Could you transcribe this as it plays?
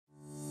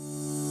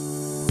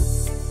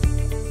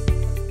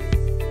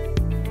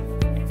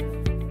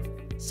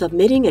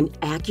Submitting an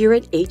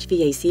accurate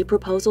HVAC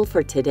proposal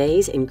for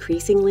today's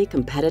increasingly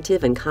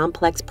competitive and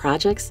complex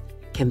projects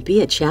can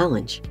be a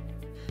challenge.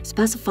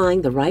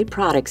 Specifying the right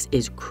products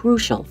is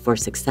crucial for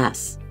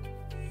success.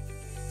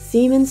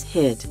 Siemens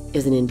HIT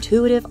is an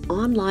intuitive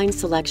online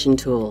selection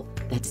tool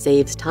that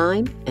saves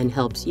time and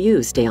helps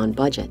you stay on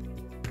budget.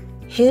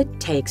 HIT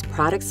takes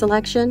product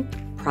selection,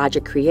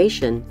 project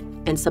creation,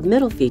 and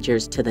submittal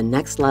features to the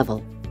next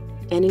level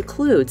and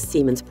includes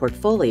Siemens'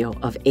 portfolio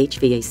of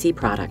HVAC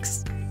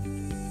products.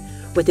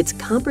 With its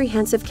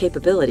comprehensive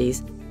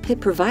capabilities,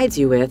 HIT provides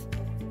you with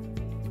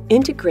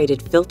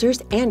integrated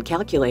filters and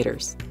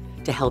calculators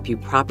to help you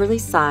properly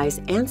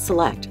size and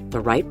select the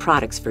right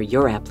products for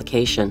your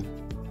application.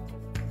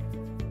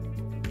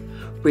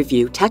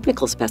 Review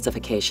technical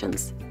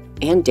specifications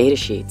and data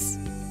sheets.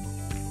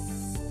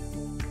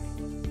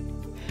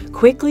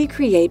 Quickly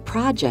create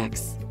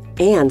projects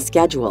and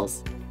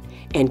schedules,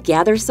 and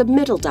gather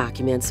submittal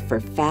documents for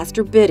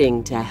faster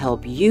bidding to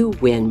help you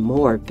win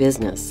more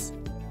business.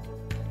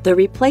 The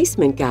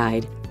replacement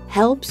guide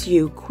helps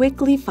you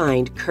quickly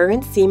find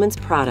current Siemens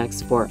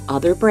products for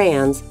other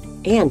brands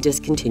and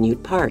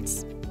discontinued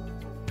parts.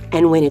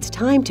 And when it's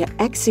time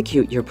to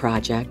execute your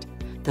project,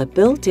 the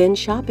built-in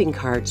shopping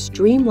cart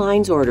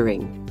streamlines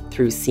ordering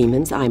through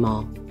Siemens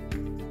iMall.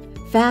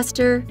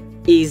 Faster,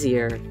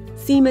 easier,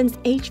 Siemens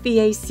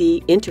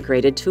HVAC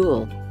Integrated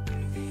Tool.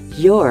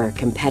 Your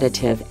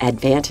competitive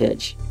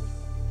advantage.